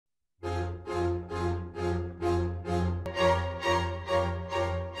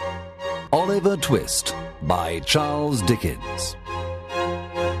Oliver Twist by Charles Dickens.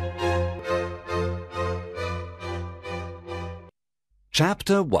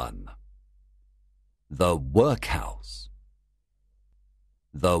 Chapter 1. The Workhouse.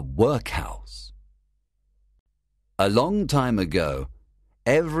 The Workhouse. A long time ago,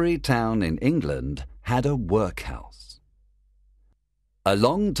 every town in England had a workhouse. A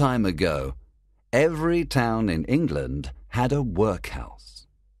long time ago, every town in England had a workhouse.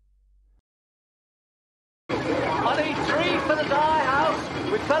 I need 3 for the dye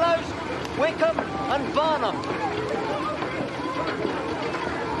house with Fellows, Wickham and Barnum.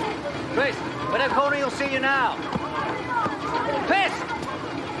 Chris, when I corner you'll see you now. Chris!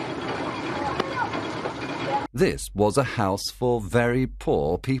 This was a house for very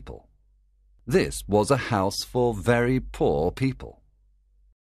poor people. This was a house for very poor people.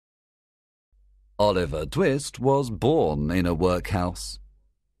 Oliver Twist was born in a workhouse.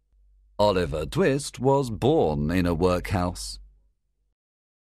 Oliver Twist was born in a workhouse.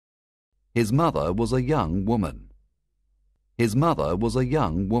 His mother was a young woman. His mother was a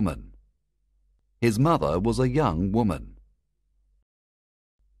young woman. His mother was a young woman.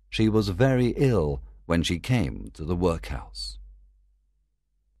 She was very ill when she came to the workhouse.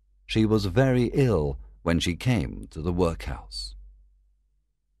 She was very ill when she came to the workhouse.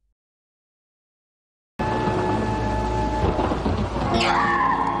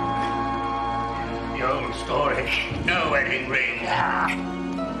 The old story. No wedding ring.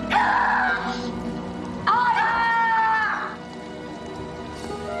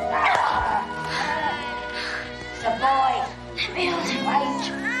 It's a boy. Let me hold him, wait.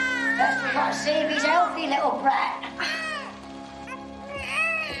 First we've got to see if he's a healthy little brat.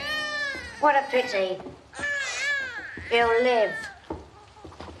 What a pity. He'll live.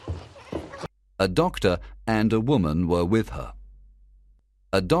 A doctor and a woman were with her.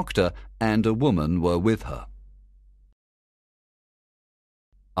 A doctor and a woman were with her.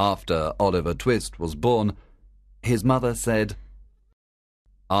 After Oliver Twist was born, his mother said,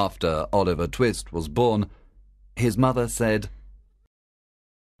 After Oliver Twist was born, his mother said,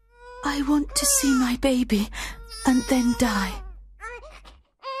 I want to see my baby and then die.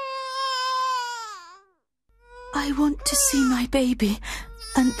 I want to see my baby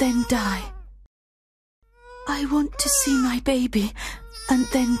and then die. I want to see my baby and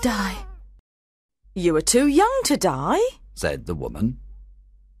then die. You are too young to die, said the woman.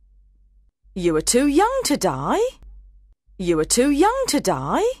 You are too young to die. You are too young to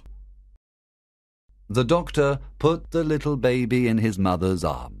die. The doctor put the little baby in his mother's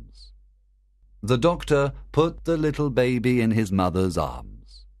arms. The doctor put the little baby in his mother's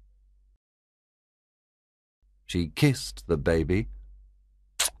arms. She kissed the baby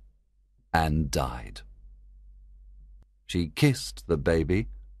and died. She kissed the baby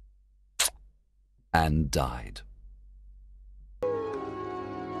and died.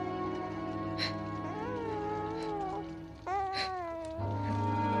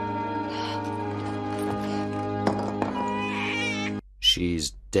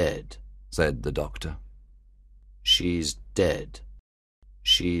 She's dead, said the doctor. She's dead.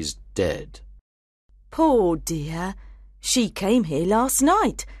 She's dead. Poor dear, she came here last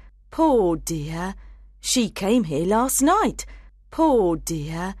night. Poor dear, she came here last night. Poor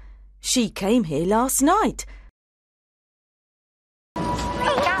dear, she came here last night.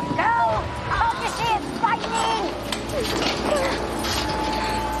 Speak up, girl! Can't you see it's frightening?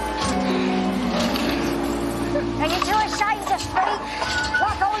 Are you too ashamed to speak,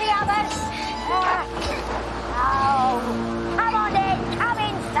 like all the others? Oh, come on then, come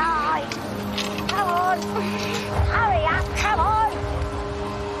inside. Come on, hurry up, come on.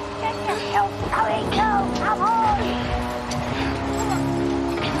 Get yourself going, girl, come on.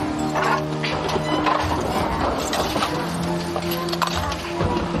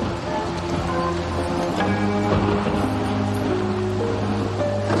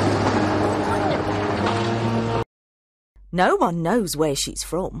 No one knows where she's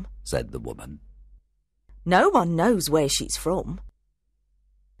from, said the woman. No one knows where she's from.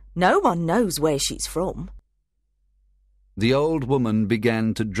 No one knows where she's from. The old woman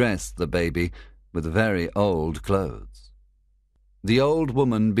began to dress the baby with very old clothes. The old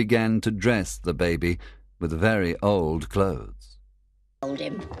woman began to dress the baby with very old clothes. Hold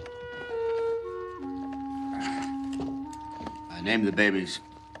him. I named the babies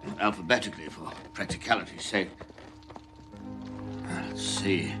alphabetically for practicality's sake. Let's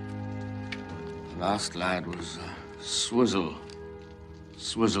see. The last lad was Swizzle.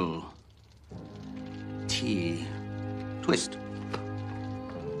 Swizzle. T. Twist.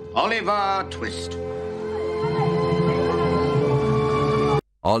 Oliver Twist.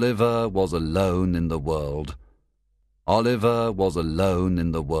 Oliver was alone in the world. Oliver was alone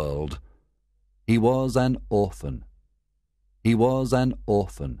in the world. He was an orphan. He was an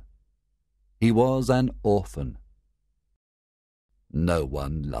orphan. He was an orphan. No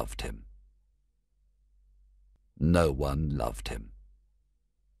one loved him. No one loved him.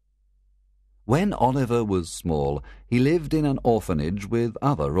 When Oliver was small, he lived in an orphanage with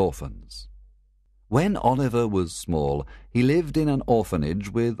other orphans. When Oliver was small, he lived in an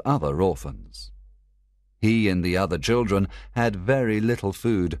orphanage with other orphans. He and the other children had very little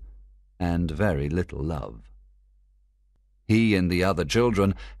food and very little love. He and the other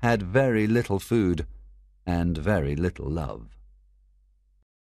children had very little food and very little love.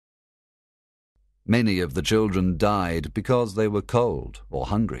 Many of the children died because they were cold or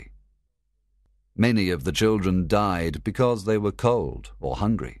hungry. Many of the children died because they were cold or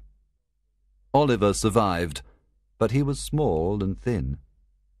hungry. Oliver survived, but he was small and thin.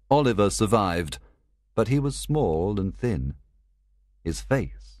 Oliver survived, but he was small and thin. His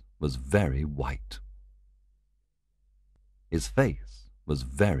face was very white. His face was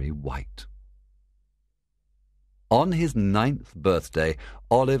very white. On his 9th birthday,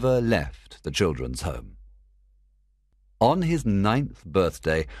 Oliver left the children's home. On his 9th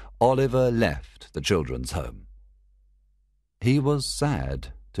birthday, Oliver left the children's home. He was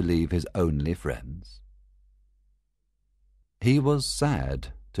sad to leave his only friends. He was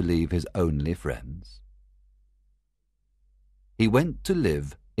sad to leave his only friends. He went to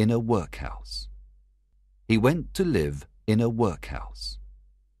live in a workhouse. He went to live in a workhouse.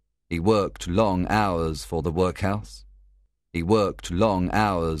 He worked long hours for the workhouse. He worked long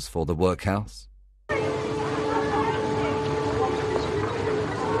hours for the workhouse. Hurry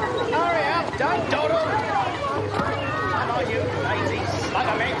up, don't dawdle! Come on, you lazy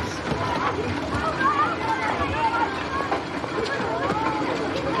sluggerments!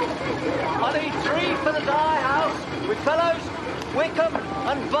 I need 3 for the dye house with Fellows, Wickham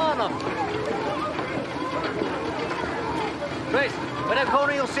and Varnum. Chris, in the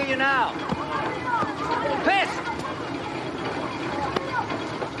corner you'll see you now. Fist!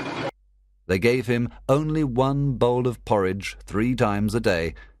 They gave him only 1 bowl of porridge 3 times a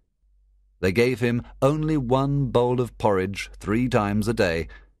day. They gave him only 1 bowl of porridge 3 times a day.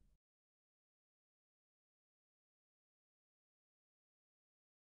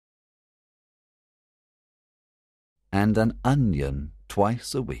 And an onion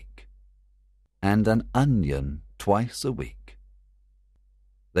twice a week. And an onion twice a week.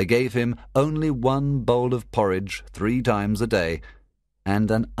 They gave him only 1 bowl of porridge 3 times a day,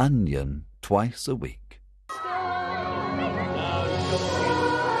 and an onion twice a week.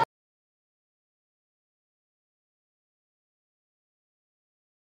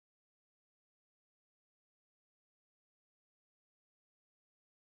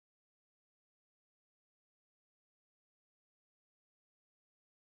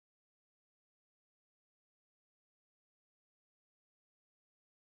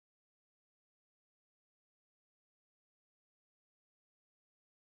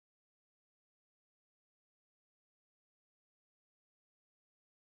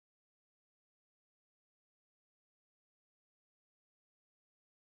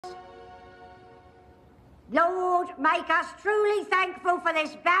 Lord, make us truly thankful for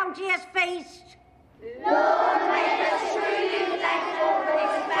this bounteous feast. Lord, make us truly thankful for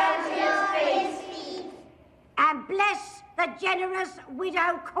this bounteous feast. And bless the generous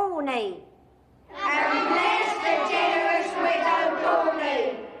widow Corney. And bless the generous widow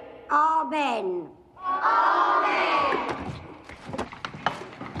Corney. Amen. Amen.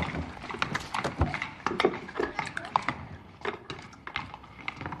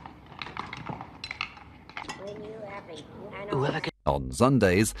 On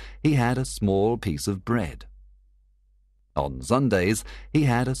Sundays, he had a small piece of bread. On Sundays, he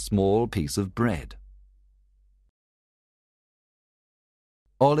had a small piece of bread.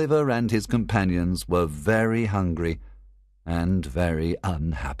 Oliver and his companions were very hungry and very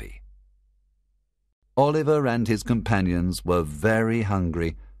unhappy. Oliver and his companions were very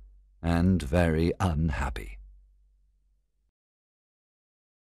hungry and very unhappy.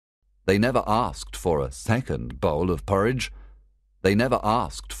 They never asked for a second bowl of porridge. They never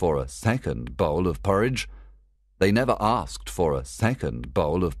asked for a second bowl of porridge. They never asked for a second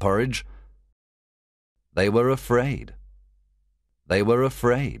bowl of porridge. They were afraid. They were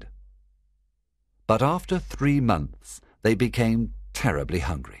afraid. But after 3 months, they became terribly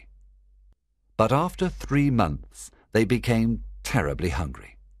hungry. But after 3 months, they became terribly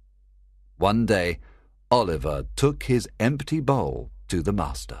hungry. One day, Oliver took his empty bowl to the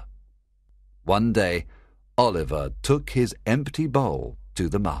master. One day, Oliver took his empty bowl to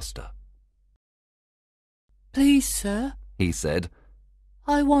the master. "Please, sir," he said,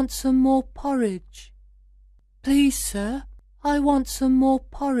 "I want some more porridge." "Please, sir, I want some more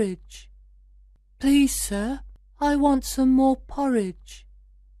porridge." "Please, sir, I want some more porridge."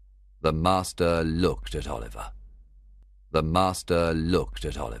 The master looked at Oliver. The master looked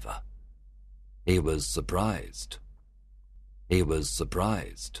at Oliver. He was surprised. He was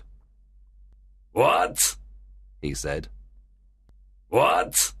surprised. "What?" he said.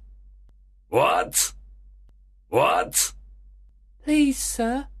 "What? What? What?" "Please,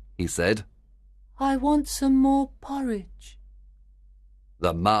 sir," he said. "I want some more porridge."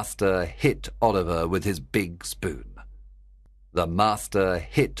 The master hit Oliver with his big spoon. The master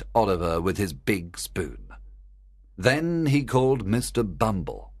hit Oliver with his big spoon. Then he called Mr.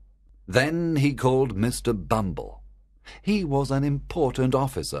 Bumble. Then he called Mr. Bumble. He was an important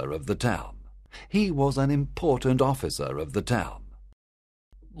officer of the town. He was an important officer of the town.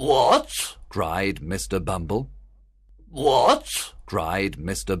 "What?" cried Mr. Bumble. "What?" cried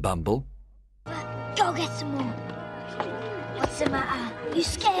Mr. Bumble. Go get some more. What's the matter? You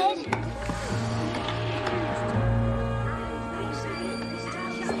scared?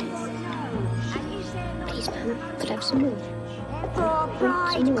 Please, ma'am, could I have some more? For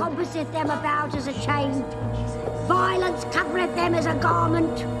pride compasseth them about as a chain. Violence covereth them as a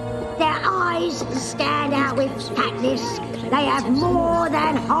garment. Their eyes stand out with fatness. They have more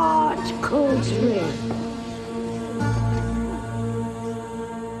than heart could thrill.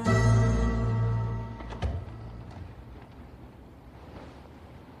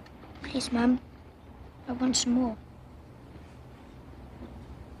 Please, ma'am, I want some more.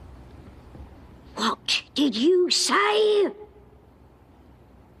 What did you say?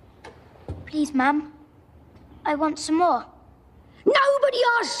 Please, ma'am, I want some more. Nobody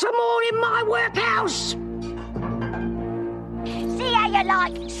asks for more in my workhouse. See how you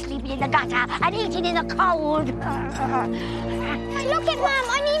like sleeping in the gutter and eating in the cold. My locket, ma'am,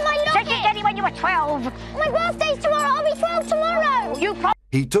 I need my locket. Take it, Daddy, when you were 12. My birthday's tomorrow, I'll be 12 tomorrow.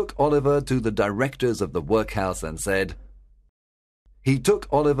 He took Oliver to the directors of the workhouse and said,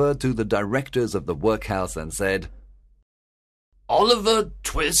 "Oliver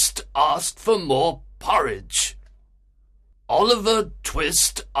Twist asked for more porridge. Oliver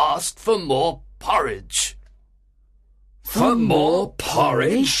Twist asked for more porridge." For more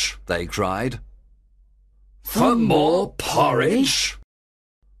porridge? they cried. For more porridge?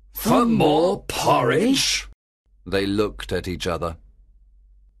 For more porridge? They looked at each other.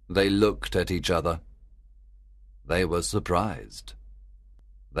 They looked at each other. They were surprised.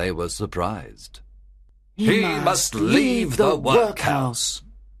 They were surprised. He must leave the workhouse.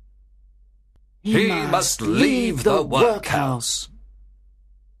 He must leave the workhouse.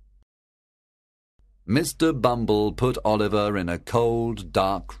 Mr. Bumble put Oliver in a cold,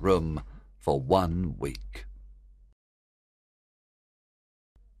 dark room for 1 week.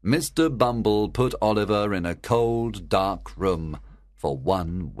 Mr. Bumble put Oliver in a cold, dark room for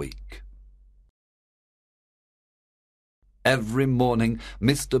 1 week. Every morning,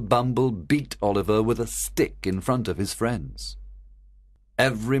 Mr. Bumble beat Oliver with a stick in front of his friends.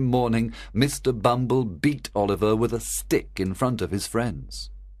 Every morning, Mr. Bumble beat Oliver with a stick in front of his friends.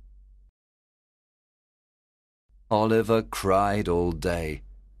 Oliver cried all day,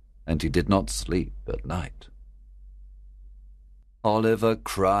 and he did not sleep at night. Oliver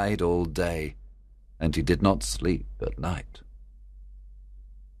cried all day, and he did not sleep at night.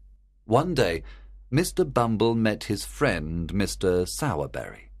 One day, Mr. Bumble met his friend, Mr.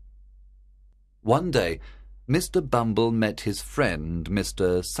 Sowerberry. One day, Mr. Bumble met his friend,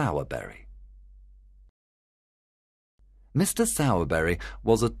 Mr. Sowerberry. Mr. Sowerberry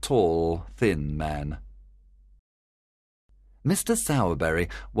was a tall, thin man. Mr. Sowerberry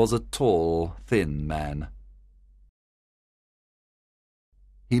was a tall, thin man.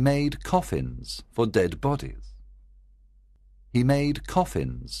 He made coffins for dead bodies. He made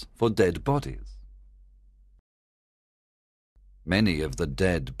coffins for dead bodies. Many of the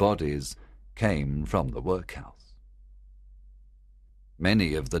dead bodies came from the workhouse.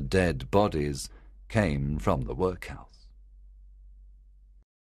 Many of the dead bodies came from the workhouse.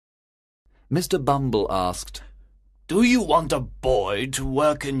 Mr. Bumble asked, "Do you want a boy to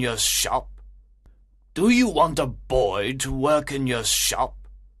work in your shop? Do you want a boy to work in your shop?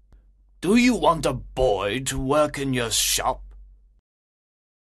 Do you want a boy to work in your shop?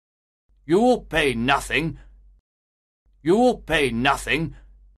 You will pay nothing. You will pay nothing,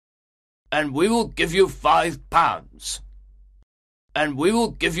 and we will give you £5. And we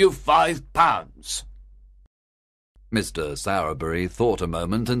will give you £5. Mr. Sowerberry thought a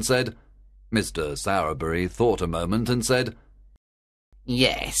moment and said,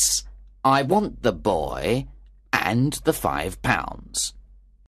 Yes, I want the boy and the £5.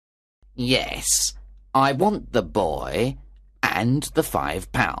 Yes, I want the boy and the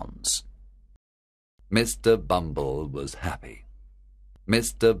 £5. Mr. Bumble was happy.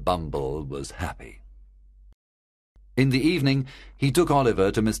 Mr. Bumble was happy. In the evening, he took Oliver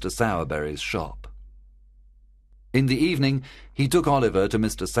to Mr. Sowerberry's shop. In the evening, he took Oliver to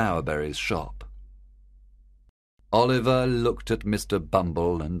Mr. Sowerberry's shop. Oliver looked at Mr.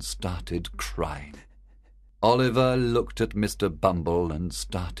 Bumble and started crying. Oliver looked at Mr. Bumble and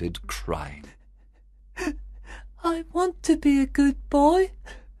started crying. I want to be a good boy.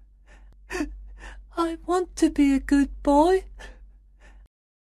 I want to be a good boy.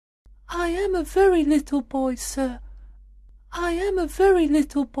 I am a very little boy, sir. I am a very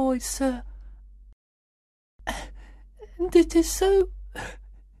little boy, sir. And it is so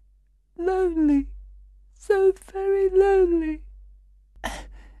lonely, so very lonely.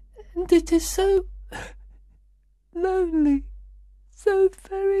 And it is so lonely, so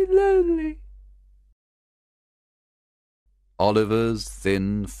very lonely. Oliver's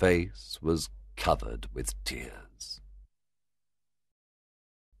thin face was covered with tears.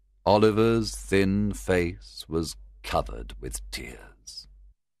 Oliver's thin face was covered with tears.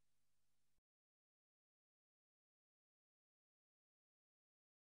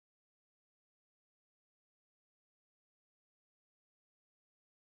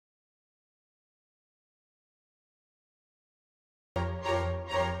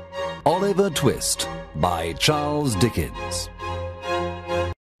 Oliver Twist by Charles Dickens.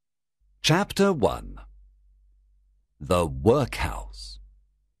 Chapter 1. The Workhouse.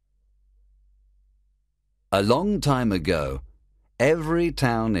 A long time ago, every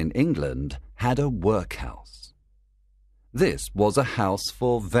town in England had a workhouse. This was a house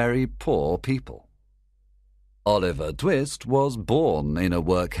for very poor people. Oliver Twist was born in a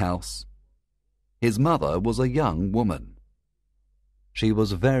workhouse. His mother was a young woman. She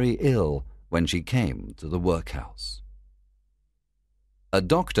was very ill when she came to the workhouse. A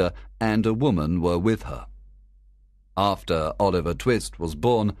doctor and a woman were with her. After Oliver Twist was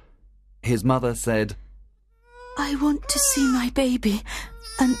born, his mother said, I want to see my baby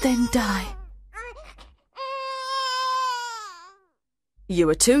and then die. You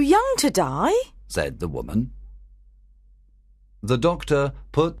are too young to die, said the woman. The doctor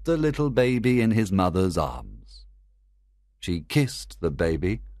put the little baby in his mother's arms. She kissed the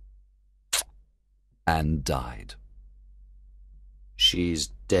baby and died.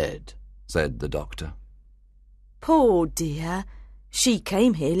 She's dead, said the doctor. Poor dear. She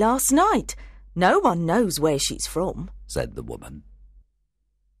came here last night. No one knows where she's from, said the woman.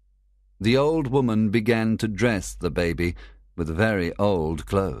 The old woman began to dress the baby with very old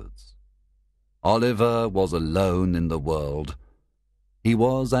clothes. Oliver was alone in the world. He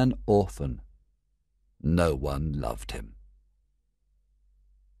was an orphan. No one loved him.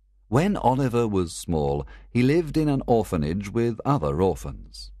 When Oliver was small, he lived in an orphanage with other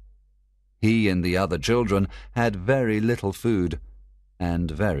orphans. He and the other children had very little food and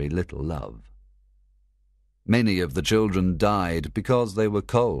very little love. Many of the children died because they were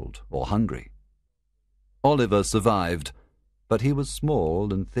cold or hungry. Oliver survived, but he was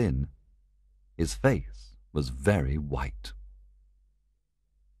small and thin. His face was very white.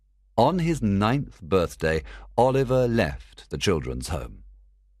 On his 9th birthday, Oliver left the children's home.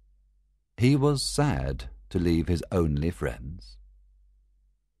 He was sad to leave his only friends.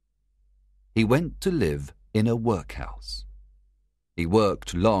 He went to live in a workhouse. He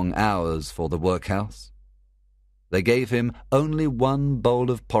worked long hours for the workhouse. They gave him only 1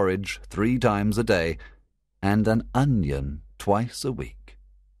 bowl of porridge 3 times a day and an onion twice a week.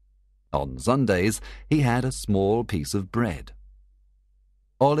 On Sundays, he had a small piece of bread.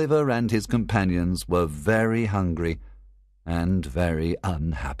 Oliver and his companions were very hungry and very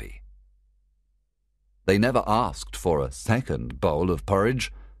unhappy. They never asked for a 2nd bowl of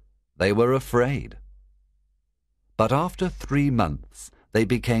porridge. They were afraid. But after 3 months, they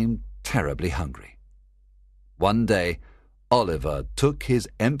became terribly hungry. One day, Oliver took his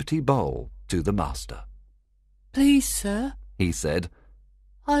empty bowl to the master. Please, sir, he said,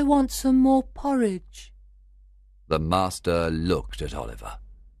 I want some more porridge. The master looked at Oliver.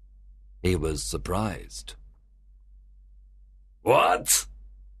 He was surprised. What?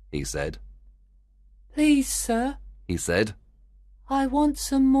 He said. Please, sir, he said, I want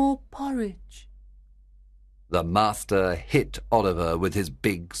some more porridge. The master hit Oliver with his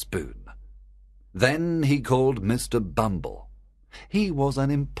big spoon. Then he called Mr. Bumble. He was an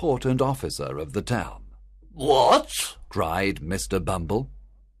important officer of the town. What? Cried Mr. Bumble.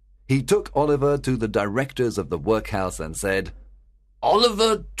 He took Oliver to the directors of the workhouse and said,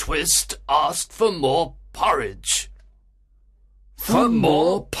 Oliver Twist asked for more porridge. For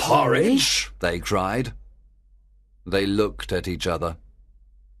more porridge? They cried. They looked at each other.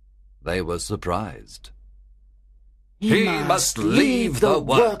 They were surprised. He must leave the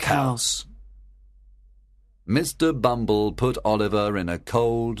workhouse. Mr. Bumble put Oliver in a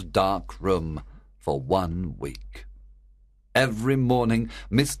cold, dark room for 1 week. Every morning,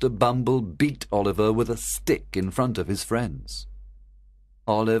 Mr. Bumble beat Oliver with a stick in front of his friends.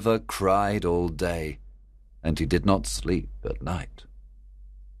 Oliver cried all day, and he did not sleep at night.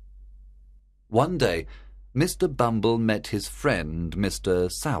 One day, Mr. Bumble met his friend, Mr.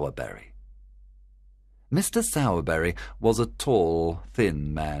 Sowerberry. Mr. Sowerberry was a tall,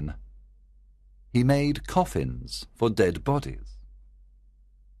 thin man. He made coffins for dead bodies.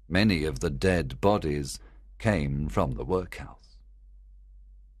 Many of the dead bodies came from the workhouse.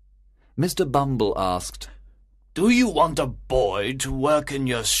 Mr. Bumble asked, Do you want a boy to work in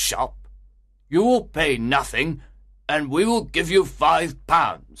your shop? You will pay nothing, and we will give you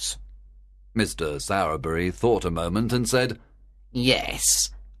 £5. Mr. Sowerberry thought a moment and said,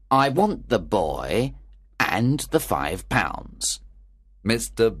 Yes, I want the boy and the £5.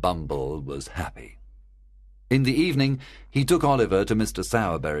 Mr. Bumble was happy. In the evening, he took Oliver to Mr.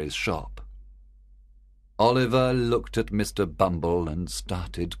 Sowerberry's shop. Oliver looked at Mr. Bumble and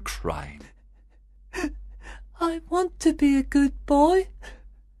started crying. I want to be a good boy.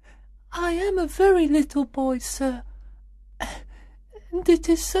 I am a very little boy, sir. And it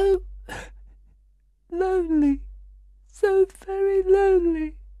is so lonely, so very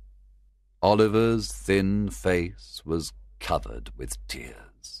lonely. Oliver's thin face was covered with tears.